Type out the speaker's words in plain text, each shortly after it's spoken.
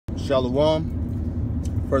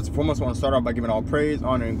Shalom. First and foremost, I want to start off by giving all praise,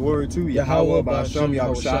 honor, and glory to Yahweh, Ba'ashem,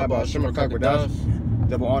 Yahushua, Ba'ashem, Rakakadash.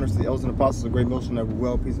 Double honors to the elders and apostles, a great motion of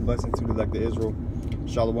well, peace and blessings to the elect of Israel.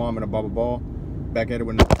 Shalom and Abba Ball. Back at it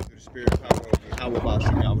with through the spirit power of Yahweh,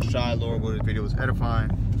 Ba'ashem, Yahushua. Lord, well, this video is edifying.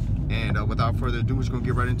 And without further ado, we're just going to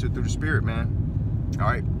get right into it through the spirit, man. All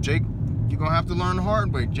right, Jake, you're going to have to learn the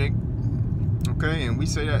hard way, Jake. Okay, and we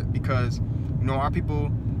say that because, you know, our people,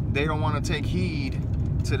 they don't want to take heed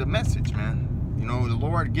to the message, man. You know, the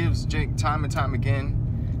Lord gives Jake time and time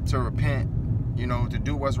again to repent, you know, to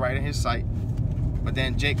do what's right in his sight. But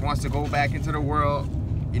then Jake wants to go back into the world.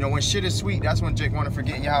 You know, when shit is sweet, that's when Jake want to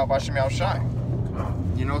forget Yahweh Ba'ashem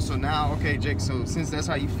Yahushua. You know, so now, okay, Jake, so since that's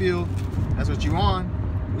how you feel, that's what you on,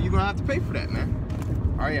 well, you're going to have to pay for that, man.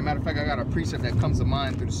 All right, as a matter of fact, I got a precept that comes to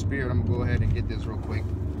mind through the spirit. I'm going to go ahead and get this real quick.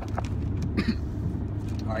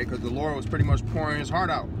 All right, because the Lord was pretty much pouring his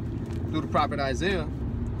heart out through the prophet Isaiah.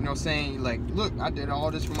 You know, saying like, look, I did all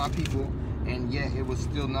this for my people, and yet it was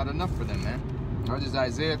still not enough for them, man. All right, this is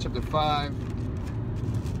Isaiah chapter 5,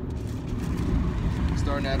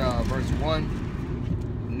 starting at verse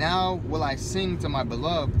 1. Now will I sing to my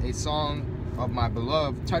beloved a song of my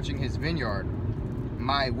beloved touching his vineyard.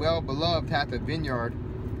 My well-beloved hath a vineyard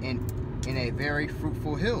in a very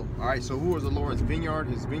fruitful hill. All right, so who is the Lord's vineyard?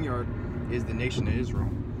 His vineyard is the nation of Israel.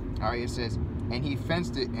 All right, it says, and he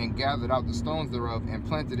fenced it and gathered out the stones thereof and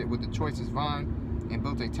planted it with the choicest vine and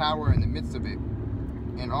built a tower in the midst of it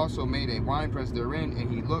and also made a winepress therein, and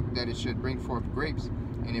he looked that it should bring forth grapes,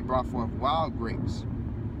 and it brought forth wild grapes.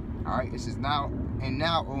 All right, it says, now,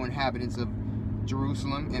 O inhabitants of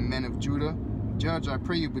Jerusalem and men of Judah, judge, I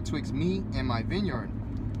pray you, betwixt me and my vineyard.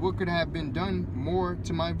 What could have been done more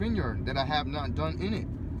to my vineyard that I have not done in it?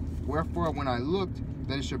 Wherefore, when I looked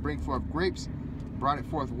that it should bring forth grapes, brought it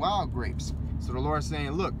forth wild grapes. So the Lord is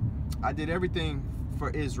saying, look, I did everything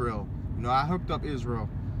for Israel. You know, I hooked up Israel.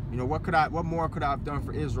 You know, what more could I have done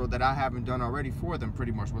for Israel that I haven't done already for them,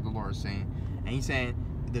 pretty much what the Lord is saying. And he's saying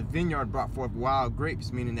the vineyard brought forth wild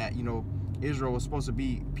grapes, meaning that, you know, Israel was supposed to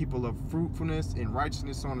be people of fruitfulness and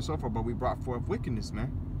righteousness, so on and so forth, but we brought forth wickedness,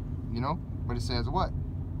 man. You know, but it says what?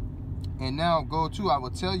 And now go to, I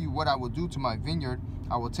will tell you what I will do to my vineyard.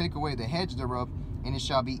 I will take away the hedge thereof, and it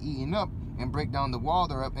shall be eaten up, and break down the wall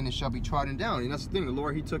thereof, and it shall be trodden down. And that's the thing, the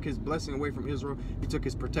Lord, he took his blessing away from Israel. He took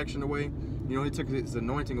his protection away. You know, he took his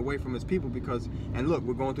anointing away from his people because, and look,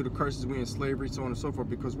 we're going through the curses, we're in slavery, so on and so forth.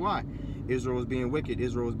 Because why? Israel was being wicked.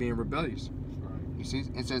 Israel was being rebellious. You see,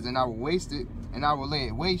 it says, and I will waste it, and I will lay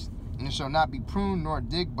it waste, and it shall not be pruned nor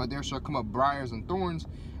digged, but there shall come up briars and thorns.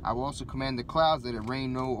 I will also command the clouds that it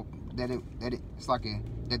rain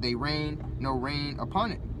that they rain no rain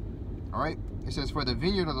upon it. All right. It says, for the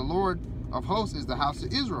vineyard of the Lord of hosts is the house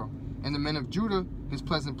of Israel, and the men of Judah his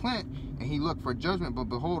pleasant plant. And he looked for judgment, but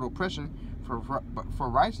behold oppression, for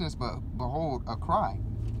righteousness, but behold a cry.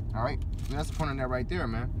 All right, so that's the point of that right there,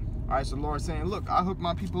 man. All right, so the Lord is saying, look, I hooked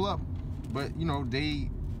my people up, but you know, they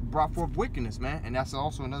brought forth wickedness, man. And that's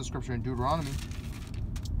also another scripture in Deuteronomy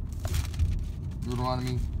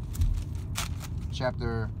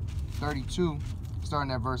chapter 32,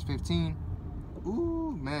 starting at verse 15.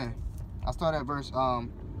 Ooh, man, I start at verse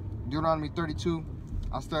Deuteronomy 32,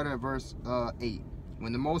 I'll start at verse 8.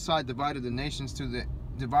 When the Most High divided to the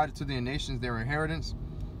nations their inheritance,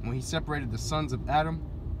 when he separated the sons of Adam,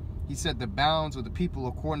 he set the bounds of the people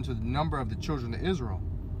according to the number of the children of Israel.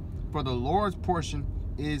 For the Lord's portion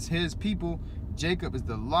is his people, Jacob is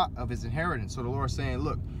the lot of his inheritance. So the Lord is saying,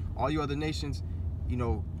 look, all you other nations, you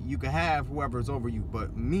know, you can have whoever is over you,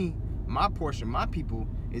 but me, my portion, my people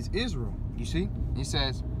is Israel. You see? He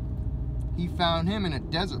says, he found him in a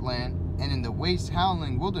desert land and in the waste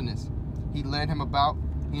howling wilderness. He led him about,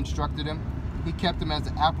 he instructed him, he kept him as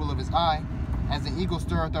the apple of his eye. As the eagle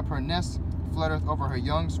stirreth up her nest, fluttereth over her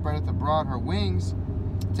young, spreadeth abroad her wings,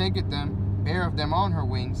 taketh them, beareth them on her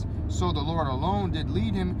wings. So the Lord alone did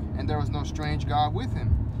lead him, and there was no strange God with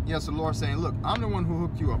him. Yes, the Lord saying, look, I'm the one who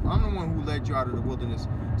hooked you up. I'm the one who led you out of the wilderness,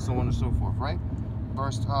 so on and so forth, right?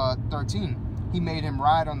 Verse 13, he made him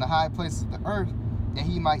ride on the high places of the earth, that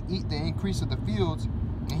he might eat the increase of the fields,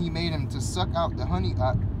 and he made him to suck out the honey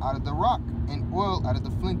out of the rock, and oil out of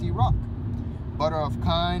the flinty rock, butter of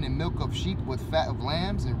kine and milk of sheep, with fat of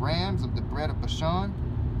lambs and rams, of the bread of Bashan.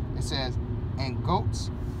 It says, and goats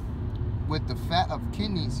with the fat of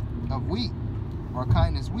kidneys of wheat, or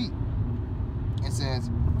kindness wheat. It says,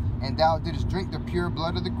 and thou didst drink the pure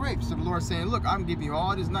blood of the grapes. So the Lord saying, look, I'm giving you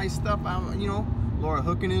all this nice stuff. I'm, you know, Lord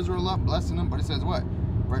hooking Israel up, blessing them. But it says what?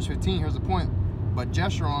 Verse 15, here's the point. But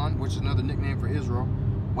Jeshurun, which is another nickname for Israel,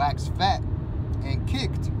 waxed fat and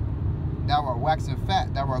kicked. Thou art waxen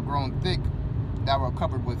fat, thou art grown thick, that were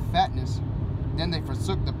covered with fatness. Then they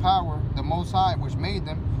forsook the power, the Most High, which made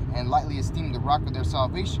them, and lightly esteemed the rock of their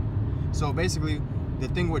salvation. So basically, the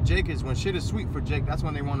thing with Jake is when shit is sweet for Jake, that's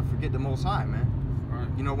when they want to forget the Most High, man. Right.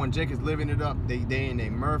 You know, when Jake is living it up, they in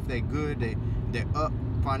their mirth, they good, they're up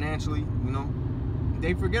financially, you know.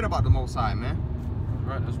 They forget about the Most High, man.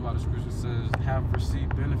 Right, that's why the scripture says, have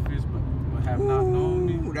received benefits, but have not known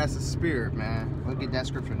me. That's a spirit, man. We'll get that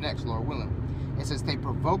scripture next, Lord willing. It says, they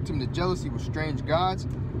provoked him to jealousy with strange gods,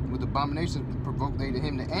 with abominations provoked they to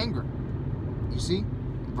him to anger. You see?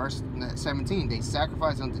 Verse 17, they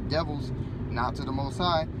sacrificed unto devils, not to the Most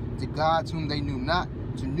High, to gods whom they knew not,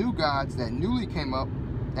 to new gods that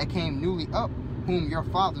came newly up, whom your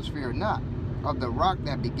fathers feared not. Of the rock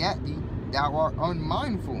that begat thee, thou art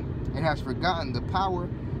unmindful, and hast forgotten the power,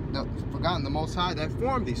 forgotten the Most High that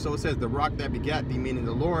formed thee. So it says the rock that begat thee, meaning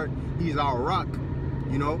the Lord, he's our rock,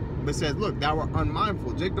 you know. But it says, look, thou art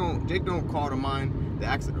unmindful. Jake don't call to mind the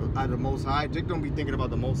acts of the Most High. Jake don't be thinking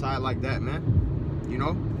about the Most High like that, man. You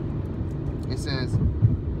know. It says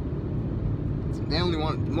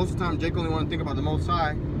most of the time Jake only want to think about the Most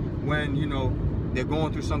High when, you know, they're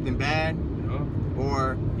going through something bad,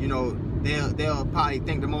 or, you know, they'll probably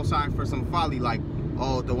thank the Most High for some folly, like,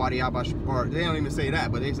 oh, the Wadi Abash, or they don't even say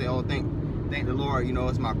that, but they say, oh, thank the Lord, you know,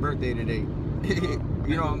 it's my birthday today.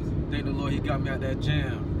 You know, thank the Lord he got me out that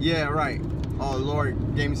jam. Yeah, right. Oh, the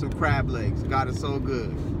Lord gave me some crab legs. God is so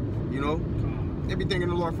good. You know, they be thanking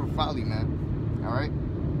the Lord for folly, man. All right.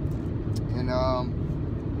 And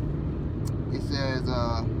it says,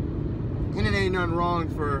 and it ain't nothing wrong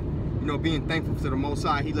for, you know, being thankful to the Most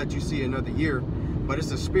High. He let you see another year, but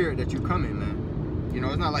it's a spirit that you come in, man. You know,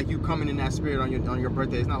 it's not like you coming in that spirit on your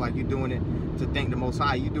birthday. It's not like you doing it to thank the Most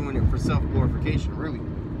High. You doing it for self-glorification, really.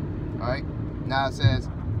 All right. Now it says,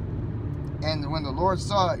 and when the Lord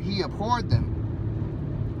saw it, he abhorred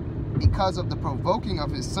them because of the provoking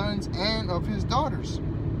of his sons and of his daughters.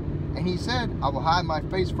 And he said, I will hide my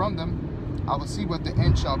face from them. I will see what the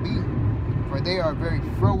end shall be. For they are a very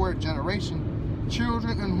froward generation,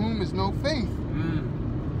 children in whom is no faith.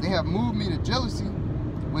 They have moved me to jealousy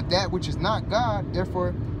with that which is not God.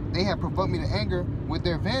 Therefore, they have provoked me to anger with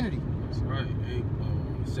their vanity. That's right. Hey,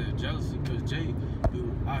 he said jealousy because Jay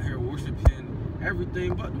out here worshiping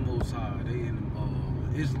everything but the Most High. They in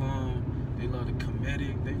Islam. They love the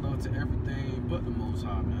Kemetic. They love to everything but the Most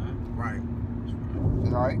High, man. Right.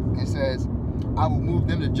 All right. It says, I will move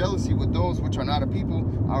them to jealousy with those which are not a people.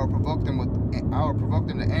 I will provoke them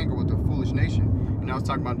to anger with a foolish nation. And I was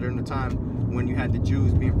talking about during the time when you had the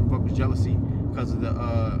Jews being provoked to jealousy because of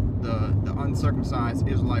the uncircumcised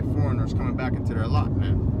Israelite foreigners coming back into their lot,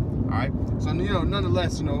 man. All right. So, you know,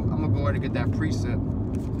 nonetheless, you know, I'm gonna go ahead and get that precept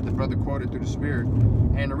that the brother quoted through the Spirit.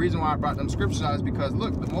 And the reason why I brought them scriptures out is because,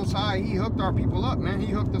 look, the Most High, he hooked our people up, man. He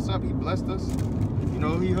hooked us up. He blessed us. You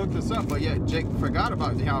know, he hooked us up. But yet, Jake forgot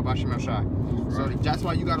about the Yahweh Shem Shai. Right. So that's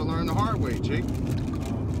why you got to learn the hard way, Jake.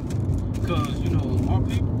 Because, you know, our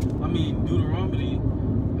people, I mean, Deuteronomy,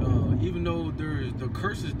 even though there's the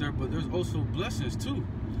curses there, but there's also blessings too.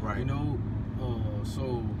 Right. You know,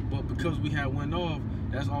 but because we had went off,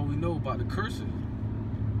 that's all we know about the curses.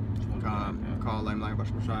 Call Lam Lam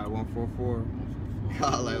Bashar 144.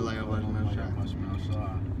 Call Lam Lam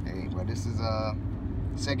Bashar. Hey, but this is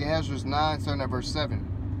 2nd Ezra 9, starting at verse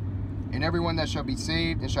 7. And everyone that shall be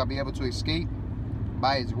saved and shall be able to escape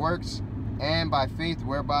by his works and by faith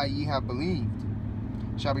whereby ye have believed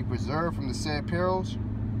shall be preserved from the said perils,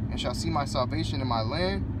 and shall see my salvation in my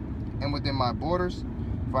land and within my borders,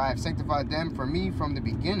 for I have sanctified them for me from the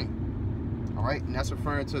beginning. All right, and that's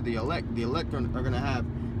referring to the elect. The elect are going to have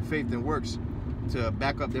faith and works to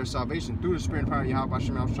back up their salvation through the Spirit and power of Yahweh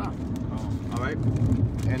Shem Shai. All right,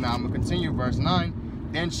 and I'm going to continue verse 9.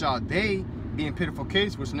 Then shall they be in pitiful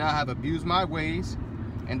case which now have abused my ways,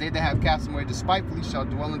 and they that have cast them away despitefully shall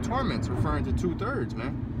dwell in torments, referring to 2/3,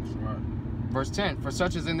 man. That's right. Verse 10, for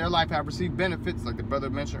such as in their life have received benefits, like the brother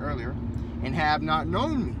mentioned earlier, and have not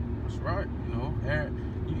known me. That's right.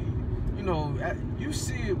 You know, and you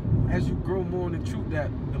see it as you grow more in the truth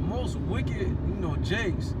that the most wicked, you know,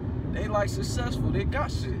 Jakes, they like successful, they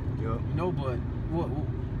got shit. Yep. You know, but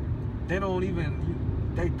they don't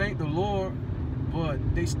even, they thank the Lord, but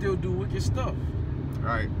they still do wicked stuff.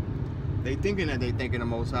 Right. They thinking that they thanking the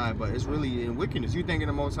Most High, but it's really in wickedness. You thanking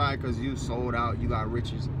the Most High because you sold out, you got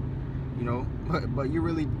riches, you know, but you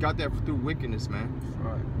really got that through wickedness, man.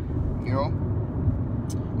 Right. You know?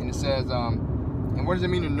 And it says, and what does it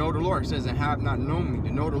mean to know the Lord? It says, and have not known me.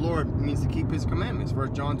 To know the Lord means to keep his commandments.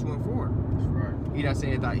 1 John 2 and 4. That's right. He that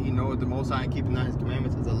saith that he knoweth the Most High and keepeth not his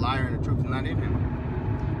commandments is a liar, and the truth is not in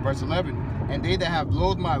him. Verse 11, and they that have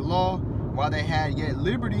loathed my law while they had yet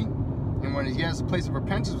liberty And when yet a place of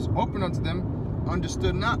repentance was opened unto them,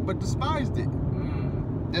 understood not, but despised it.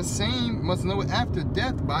 The same must know it after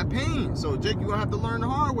death by pain. So, Jake, you're going to have to learn the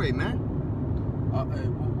hard way, man. Hey,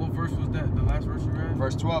 what verse was that? The last verse you read?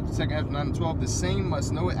 Verse 12, the second half of 9 and 12. The same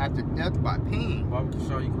must know it after death by pain. Baba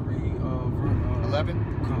Kishar, you can read 11.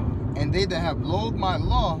 Come. And they that have loathed my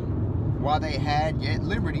law while they had yet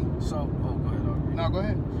liberty. So, go ahead. No, go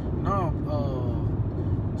ahead.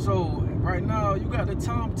 No, so right now you got the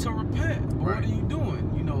time to repent. But Right. what are you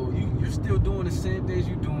doing? You know, you're still doing the same things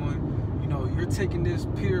you're doing. You know, you're taking this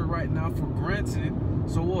period right now for granted.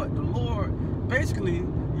 So what? The Lord, basically,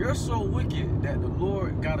 you're so wicked that the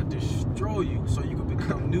Lord got to destroy you so you can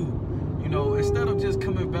become new. You know, instead of just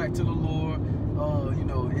coming back to the Lord, you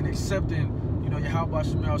know, and accepting, you know, Yahweh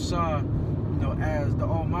Shem Shah, you know, as the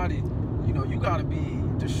Almighty, you know, you got to be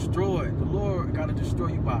destroyed. The Lord got to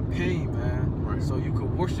destroy you by pain, man, Right. so you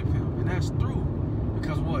could worship Him. And that's through.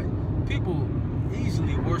 Because what? People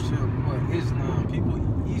easily worship Islam. People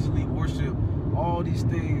easily worship all these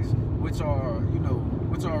things which are, you know,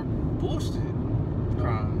 which are bullshit. You know?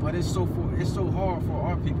 Right. But it's so hard for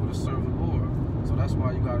our people to serve the Lord. So that's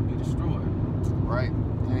why you got to be destroyed. Right.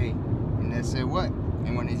 Hey, and that said what?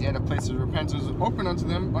 And when his yet a place of repentance was open unto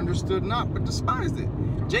them, understood not, but despised it.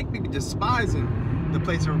 Jake be despising the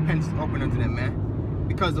place of repentance open unto them, man.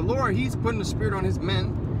 Because the Lord, he's putting the spirit on his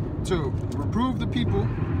men to reprove the people.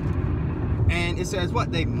 And it says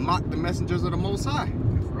what? They mock the messengers of the Most High.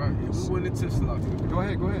 That's right. And we went into Slack. Go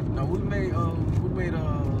ahead. Now we made a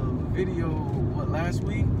video last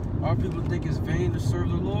week. Our people think it's vain to serve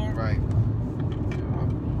the Lord. Right.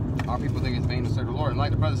 Our people think it's vain to serve the Lord. And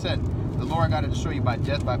like the brother said, the Lord got to destroy you by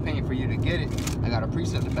death, by pain for you to get it. I got a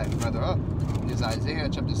precept to back the brother up. It's Isaiah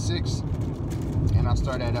chapter 6. And I'll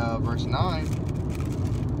start at verse 9.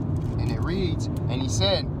 And it reads, and he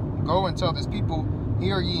said, go and tell this people,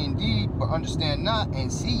 hear ye indeed, but understand not,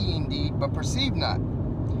 and see ye indeed, but perceive not.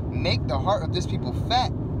 Make the heart of this people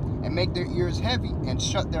fat, and make their ears heavy, and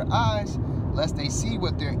shut their eyes, lest they see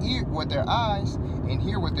with their eyes, and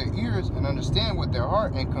hear with their ears, and understand with their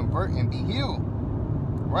heart, and convert and be healed.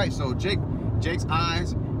 Right, so Jake's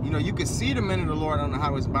eyes, you know, you can see the men of the Lord on the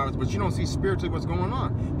highways and byways, but you don't see spiritually what's going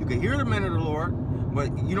on. You can hear the men of the Lord,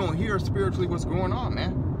 but you don't hear spiritually what's going on,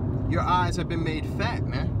 man. Your eyes have been made fat,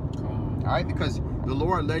 man. All right, because the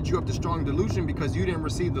Lord led you up to strong delusion because you didn't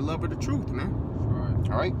receive the love of the truth, man.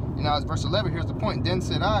 Right. All right, and now it's verse 11. Here's the point. Then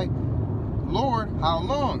said I, Lord, how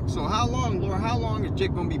long? So how long, Lord, how long is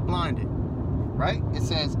Jake going to be blinded? Right? It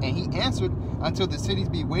says, and he answered, until the cities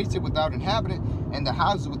be wasted without inhabitant, and the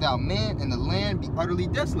houses without man, and the land be utterly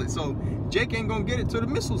desolate. So Jake ain't going to get it till the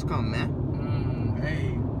missiles come, man.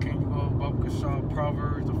 Hey, can you go about Kashar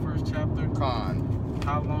Proverbs, the first chapter? Con.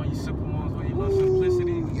 How long, you simple ones, when you love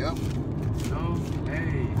simplicity? Yep. You know?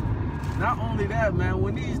 Hey. Not only that, man,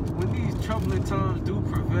 when these troubling times do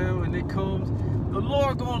prevail and it comes, the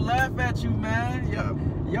Lord gonna laugh at you, man.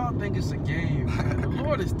 Y'all think it's a game, man. The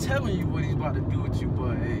Lord is telling you what He's about to do with you,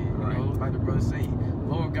 but hey, you know, like the brother say,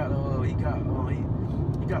 Lord got he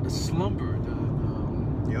got the slumber.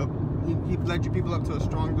 Yep. He led you people up to a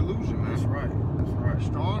strong delusion, man. That's right.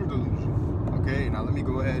 Strong delusion. Okay, now let me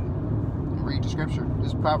go ahead and read the scripture. This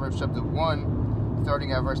is Proverbs chapter 1,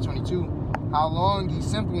 starting at verse 22. How long, ye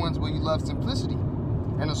simple ones, will you love simplicity?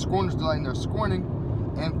 And the scorners delight in their scorning,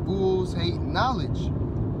 and fools hate knowledge.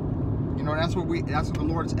 You know, that's what the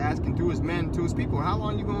Lord is asking through His men, to His people. How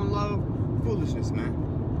long you gonna love foolishness, man?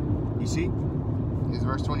 You see? It's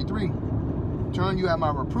verse 23. Turn you at my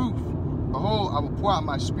reproof. Behold, I will pour out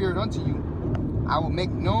my spirit unto you. I will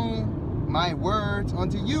make known my words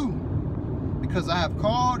unto you. Because I have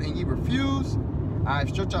called, and ye refused. I have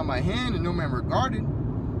stretched out my hand, and no man regarded.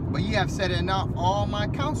 But ye have set at naught all my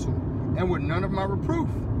counsel, and were none of my reproof.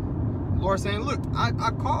 The Lord saying, look, I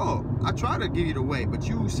called. I tried to give you the way, but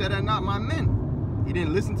you set at naught my men. You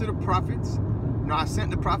didn't listen to the prophets. You know, I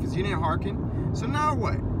sent the prophets, you didn't hearken. So now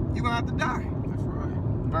what? You're going to have to die. That's right.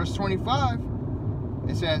 Verse 25,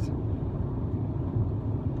 it says,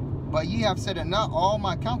 but ye have set at naught all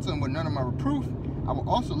my counsel, and with none of my reproof. I will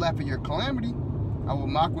also laugh at your calamity. I will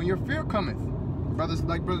mock when your fear cometh. Brothers,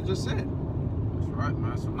 like brother just said. Right,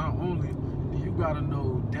 man. So not only do you gotta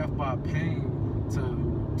know death by pain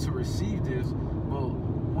to receive this, but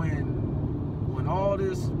when all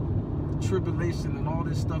this tribulation and all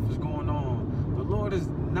this stuff is going on, the Lord is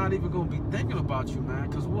not even gonna be thinking about you, man.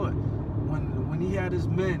 Because what? When He had His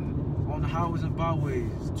men on the highways and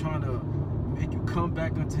byways trying to make you come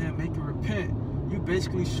back unto Him, make you repent, you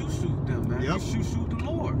basically shoot them, man. Yep. You shoot the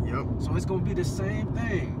Lord. Yep. So it's gonna be the same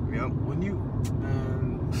thing. Yep. When you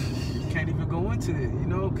can't even go into it, you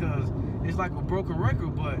know, because it's like a broken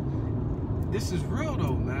record. But this is real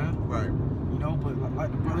though, man. Right. You know, but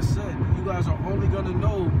like the brother said, you guys are only gonna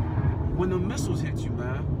know when the missiles hit you,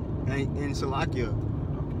 man. And Salakia,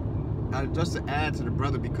 just to add to the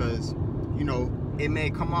brother, because, you know, it may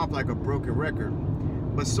come off like a broken record,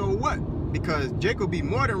 but so what? Because Jake will be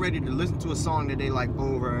more than ready to listen to a song that they like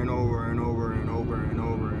over and over and over and over and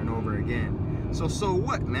over and over again. So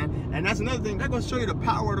what, man? And that's another thing. That's going to show you the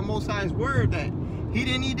power of the Most High's word, that he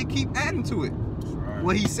didn't need to keep adding to it. That's right.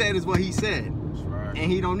 What he said is what he said. That's right. And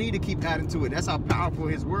he don't need to keep adding to it. That's how powerful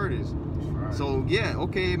his word is. That's right. So, yeah,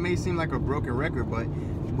 okay, it may seem like a broken record, but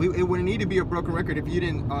it wouldn't need to be a broken record if you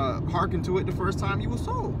didn't hearken to it the first time you were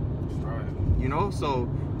sold. That's right. You know, so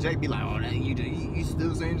Jake be like, oh, you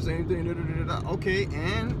still saying the same thing. Da, da, da, da. Okay,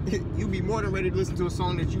 and you be more than ready to listen to a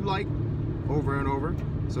song that you like over and over.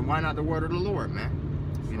 So why not the word of the Lord, man?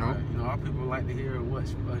 You know? Right. You know, our people like to hear what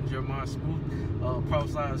Jeremiah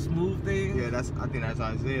prophesied smooth things. Yeah, I think that's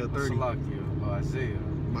Isaiah 30. Isaiah.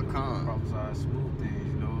 Macan. Prophesied smooth things.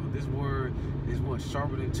 You know, this word is what,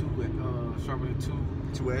 sharper than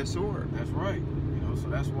Two-edged sword. That's right. You know, so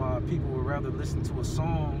that's why people would rather listen to a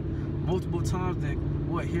song multiple times than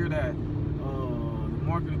hear that the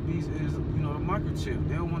mark of the beast is, you know, the microchip.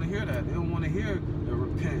 They don't want to hear that. They don't want to hear the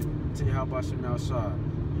repent to Yahweh Shem Shai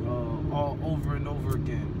all over and over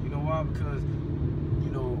again. You know why? Because,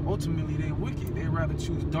 you know, ultimately they wicked. They rather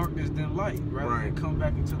choose darkness than light, rather than come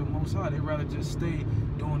back into the Most High. They rather just stay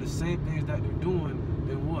doing the same things that they're doing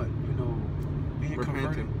than what? You know, being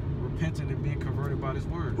converted, repenting and being converted by this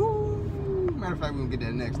word. Woo. Matter of fact, we're gonna get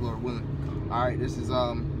that next, Lord willing. All right, this is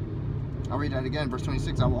I'll read that again, verse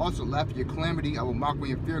 26. I will also laugh at your calamity. I will mock when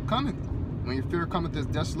your fear cometh. When your fear cometh as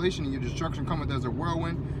desolation, and your destruction cometh as a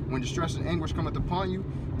whirlwind, when distress and anguish cometh upon you,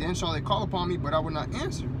 then shall they call upon me, but I will not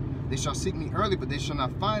answer. They shall seek me early, but they shall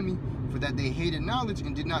not find me, for that they hated knowledge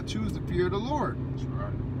and did not choose the fear of the Lord. That's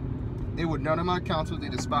right. They would none of my counsel, they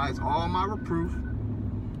despise all my reproof.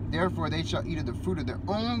 Therefore they shall eat of the fruit of their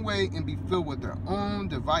own way and be filled with their own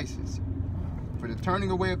devices. For the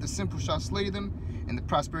turning away of the simple shall slay them, and the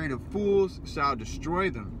prosperity of fools shall destroy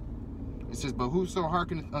them. It says, but whoso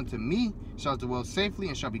hearkeneth unto me shall dwell safely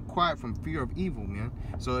and shall be quiet from fear of evil, man.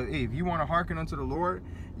 So hey, if you want to hearken unto the Lord,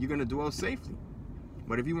 you're going to dwell safely.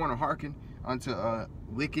 But if you want to hearken unto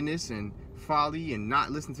wickedness and folly and not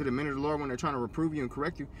listen to the men of the Lord when they're trying to reprove you and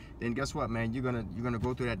correct you, then guess what, man? You're gonna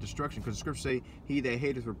go through that destruction, because the scriptures say, he that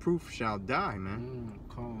hateth reproof shall die, man.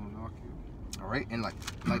 All right, and like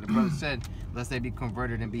the brother said, lest they be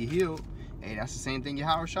converted and be healed. Hey, that's the same thing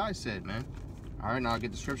Yahweh Shai said, man. All right, now I'll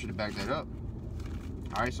get the scripture to back that up.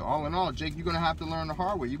 All right, so all in all, Jake, you're going to have to learn the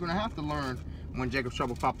hard way. You're going to have to learn when Jacob's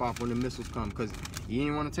trouble pop off, when the missiles come, because you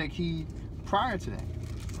didn't want to take heed prior to that.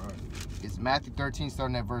 Right. It's Matthew 13,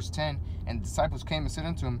 starting at verse 10. And the disciples came and said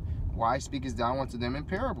unto him, why speakest thou unto them in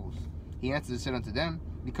parables? He answered and said unto them,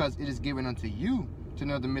 because it is given unto you to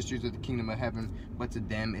know the mysteries of the kingdom of heaven, but to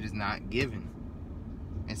them it is not given.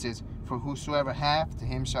 It says, for whosoever hath, to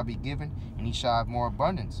him shall be given, and he shall have more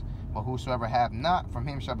abundance. But whosoever hath not, from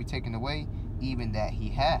him shall be taken away, even that he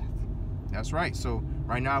hath. That's right. So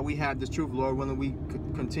right now we have this truth, Lord willing, we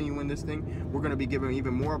continue in this thing, we're going to be given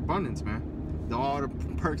even more abundance, man. All the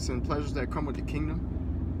perks and pleasures that come with the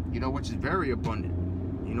kingdom, you know, which is very abundant.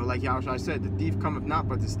 You know, like Yahushua said, the thief cometh not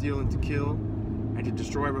but to steal and to kill and to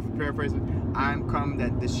destroy. Rough paraphrasing, I am come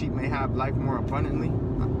that the sheep may have life more abundantly.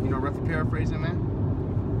 You know, rough paraphrasing, man.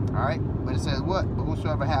 All right, but it says what? But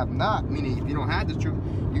whosoever have not, meaning if you don't have the truth,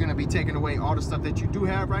 you're going to be taking away all the stuff that you do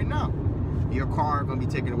have right now. Your car is going to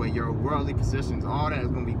be taken away. Your worldly possessions, all that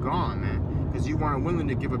is going to be gone, man. Because you weren't willing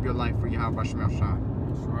to give up your life for Yahweh Shem Shai.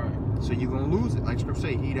 That's right. So you're going to lose it. Like Scripture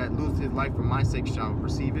say, he that loses his life for my sake shall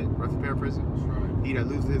receive it. Rough paraphrasing. That's right. He that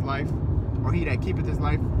loses his life, or he that keepeth his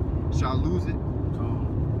life, shall lose it.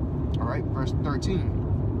 All right, verse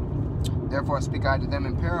 13. Therefore speak I to them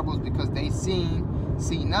in parables, because they see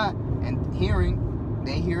not, and hearing,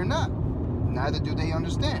 they hear not, neither do they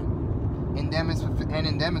understand. In them is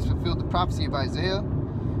fulfilled the prophecy of Isaiah,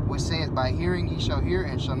 which saith, by hearing ye shall hear,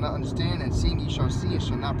 and shall not understand, and seeing ye shall see, and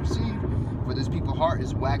shall not perceive. For this people's heart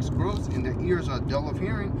is waxed gross, and their ears are dull of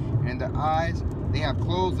hearing, and their eyes they have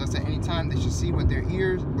closed, lest at any time they should see with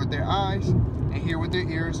their eyes, and hear with their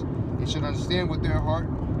ears, and should understand with their heart,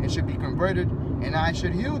 and should be converted, and I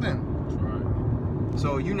should heal them.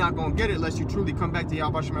 So you're not going to get it unless you truly come back to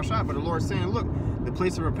Yahweh Shem Shai. But the Lord is saying, look, the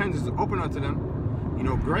place of repentance is open unto them. You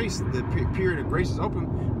know, grace, the period of grace is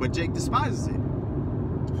open, but Jake despises it.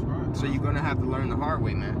 That's right. So you're going to have to learn the hard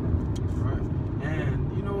way, man. That's right.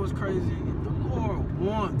 And you know what's crazy? The Lord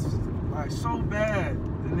wants, like, so bad,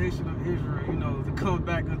 the nation of Israel, you know, to come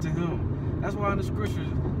back unto him. That's why in the scriptures,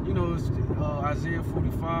 you know, it's, Isaiah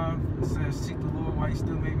 45, it says, seek the Lord while he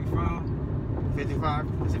still may be found. 55?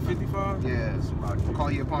 Is it 55? Yeah.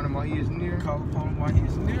 Call you upon him while he is near. Call upon him while he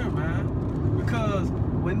is near, man. Because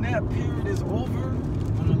when that period is over,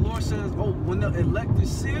 when the Lord says, oh, when the elect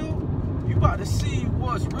is sealed, you about to see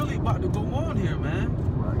what's really about to go on here, man.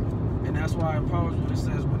 Right. And that's why in Proverbs when it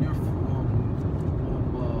says, when you're,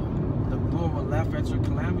 the Lord will laugh at your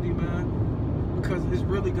calamity, man. Because it's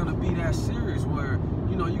really going to be that serious where,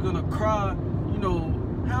 you know, you're going to cry, you know,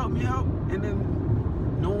 help me, help. And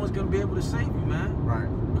then no one's going to be able to save you, man. Right.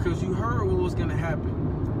 Because you heard what was going to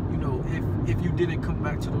happen, you know, if you didn't come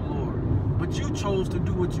back to the Lord. But you chose to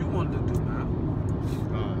do what you wanted to do,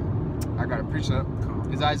 man. I got a precept.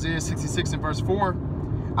 It's Isaiah 66 and verse 4.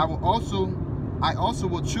 I also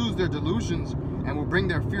will choose their delusions and will bring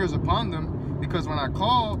their fears upon them, because when I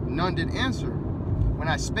called, none did answer. When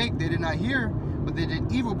I spake, they did not hear, but they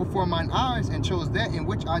did evil before mine eyes and chose that in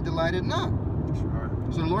which I delighted not.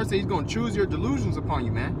 So the Lord said he's going to choose your delusions upon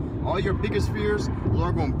you, man. All your biggest fears, the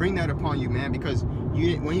Lord going to bring that upon you, man, because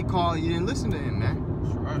when he called, you didn't listen to him, man.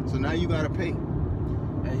 Right. So now you got to pay.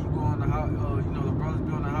 Hey, you go on the you know, the brothers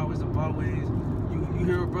be on the highways and byways. You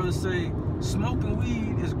hear a brother say, smoking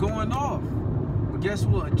weed is going off. But guess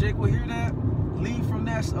what? Jake will hear that, leave from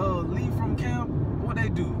camp. What they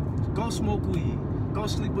do? Go smoke weed. Go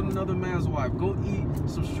sleep with another man's wife. Go eat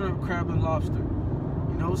some shrimp, crab, and lobster.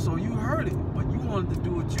 You know, so you heard it, but you wanted to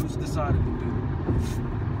do what you decided to do.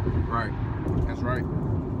 Right. That's right.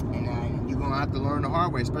 And you're going to have to learn the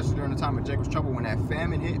hard way, especially during the time of Jacob's trouble when that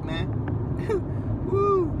famine hit, man.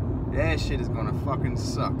 Woo! That shit is going to fucking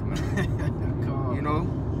suck, man. You know?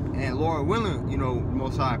 And Lord willing, you know,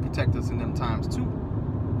 Most High protect us in them times too.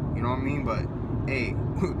 You know what I mean? But, hey,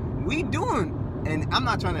 we doing, and I'm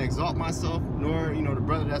not trying to exalt myself, nor, you know, the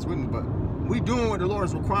brother that's with me, but we doing what the Lord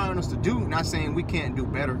is requiring us to do. Not saying we can't do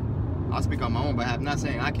better. I'll speak on my own behalf. Not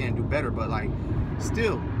saying I can't do better, but, like,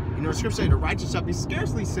 still, you know, the scripture say the righteous shall be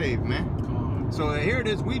scarcely saved, man. So here it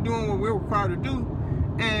is. We doing what we're required to do,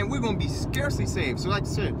 and we're going to be scarcely saved. So like I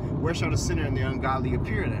said, where shall the sinner and the ungodly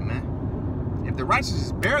appear then, man? If the righteous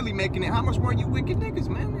is barely making it, how much more you wicked niggas,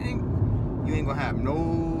 man? You ain't going to have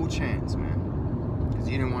no chance, man. Because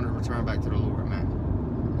you didn't want to return back to the Lord, man.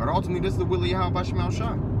 But ultimately, this is the will of Yahweh B'Shem Al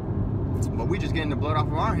Shai. But we just getting the blood off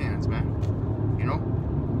of our hands, man. You know?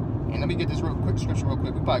 And let me get this real quick scripture real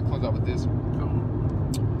quick. We probably close out with this.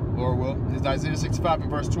 Lord will. This is Isaiah 65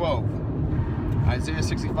 and verse 12. Isaiah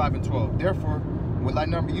 65 and 12. Therefore, will I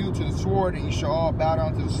number you to the sword, and ye shall all bow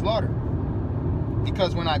down to the slaughter.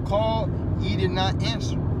 Because when I called, ye did not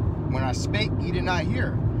answer. When I spake, ye did not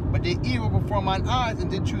hear. But did evil before mine eyes,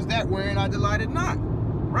 and did choose that wherein I delighted not.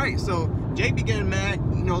 Right, so Jake be getting mad.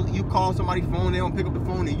 You know, you call somebody's phone, they don't pick up the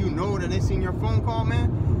phone, and you know that they seen your phone call,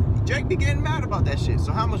 man. Jake be getting mad about that shit.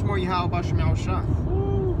 So how much more Yahweh B'Shem Al Shai?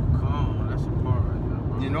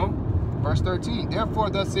 You know, verse 13.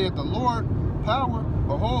 Therefore, thus saith the Lord, power.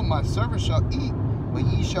 Behold, my servant shall eat, but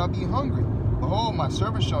ye shall be hungry. Behold, my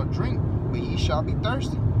servant shall drink, but ye shall be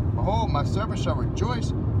thirsty. Behold, my servant shall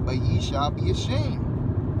rejoice, but ye shall be ashamed.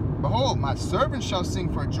 Behold, my servant shall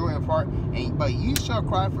sing for joy of heart, but ye shall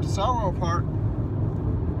cry for sorrow of heart,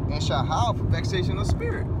 and shall howl for vexation of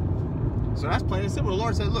spirit. So that's plain and simple. The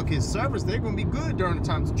Lord said, look, his servants, they're going to be good during the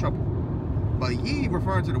times of trouble. But ye,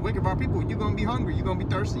 referring to the wicked of our people, you're going to be hungry, you're going to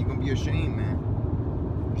be thirsty, you're going to be ashamed, man.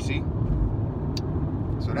 You see?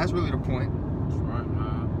 So that's really the point. That's right,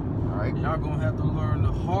 man. All right? Y'all going to have to learn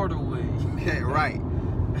the harder way. Yeah, right.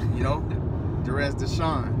 You know? Derez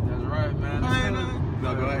Deshaun. That's right, man.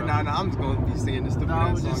 No, go ahead. Nah, I'm just going to be singing this stupid song.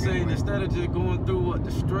 I was just saying, anyway. Instead of just going through what,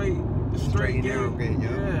 the straight and narrow gate,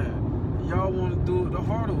 yeah. Y'all want to do it the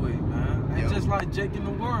harder way, man. And just like Jake in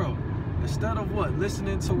the world. Instead of what?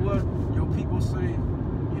 Listening to what your people say,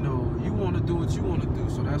 you know, you want to do what you want to do.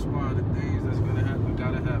 So that's why the things that's going to happen,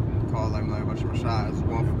 got to happen. Called like B'Shem Al Shai. It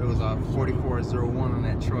was 4401 on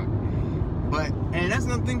that truck. But, and that's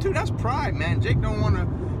another thing too, that's pride, man. Jake don't want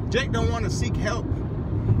to seek help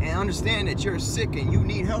and understand that you're sick and you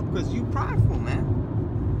need help because you prideful,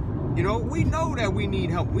 man. You know, we know that we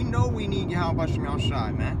need help. We know we need Yahweh B'Shem Al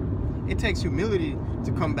Shai, man. It takes humility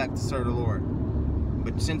to come back to serve the Lord.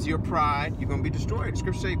 But since your pride, you're going to be destroyed. The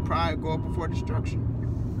scripture say pride go up before destruction.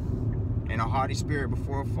 And a haughty spirit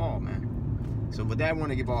before a fall, man. So with that, I want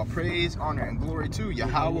to give all praise, honor, and glory to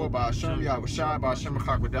Yahweh B'Shem, Yahweh Shai, B'Shem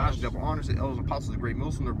Chakbadash, double honors, the elders and apostles, the great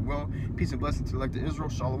Muslim, the well, peace and blessing to the elect of Israel,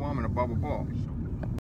 Shalom, and above all.